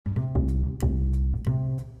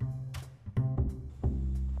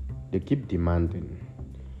They keep demanding.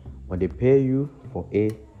 When they pay you for A,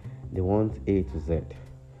 they want A to Z.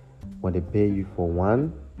 When they pay you for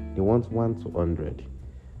 1, they want 1 to 100.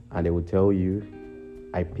 And they will tell you,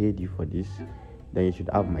 I paid you for this, then you should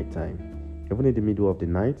have my time. Even in the middle of the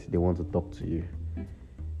night, they want to talk to you.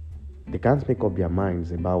 They can't make up their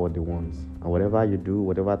minds about what they want. And whatever you do,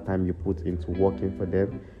 whatever time you put into working for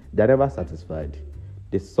them, they're never satisfied.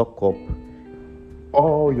 They suck up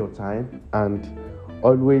all your time and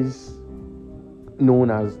always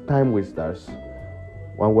known as time wasters.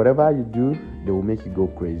 When whatever you do, they will make you go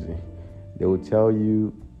crazy. They will tell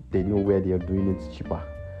you they know where they are doing it cheaper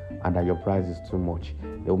and that your price is too much.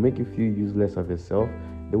 They will make you feel useless of yourself.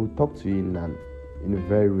 They will talk to you in a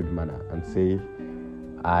very rude manner and say,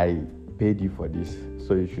 I paid you for this,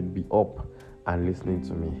 so you should be up and listening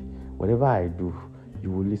to me. Whatever I do,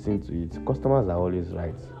 you will listen to it. Customers are always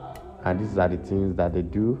right. And these are the things that they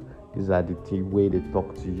do. These are the way they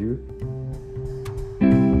talk to you.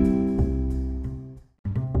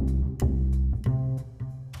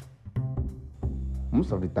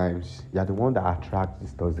 Most of the times, you're the one that attracts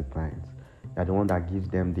these toxic clients. You're the one that gives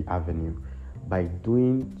them the avenue. By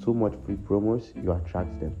doing too much free promos, you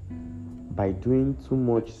attract them. By doing too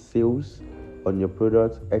much sales on your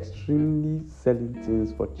products, extremely selling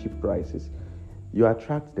things for cheap prices, you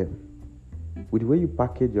attract them. With the way you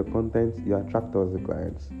package your content, you attract toxic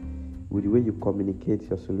clients. With the way you communicate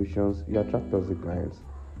your solutions, you attract toxic clients.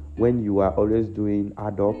 When you are always doing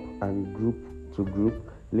add up and group to group,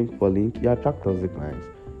 link for link, you attract toxic clients.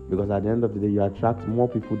 Because at the end of the day, you attract more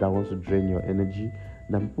people that want to drain your energy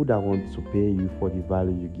than people that want to pay you for the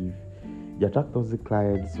value you give. You attract toxic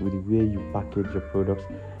clients with the way you package your products.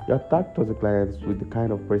 You attract toxic clients with the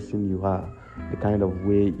kind of person you are, the kind of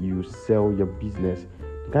way you sell your business,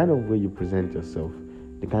 the kind of way you present yourself,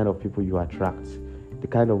 the kind of people you attract, the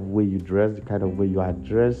kind of way you dress, the kind of way you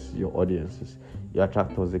address your audiences. You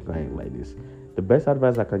attract toxic clients like this. The best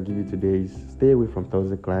advice I can give you today is stay away from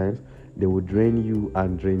toxic clients. They will drain you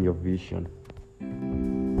and drain your vision.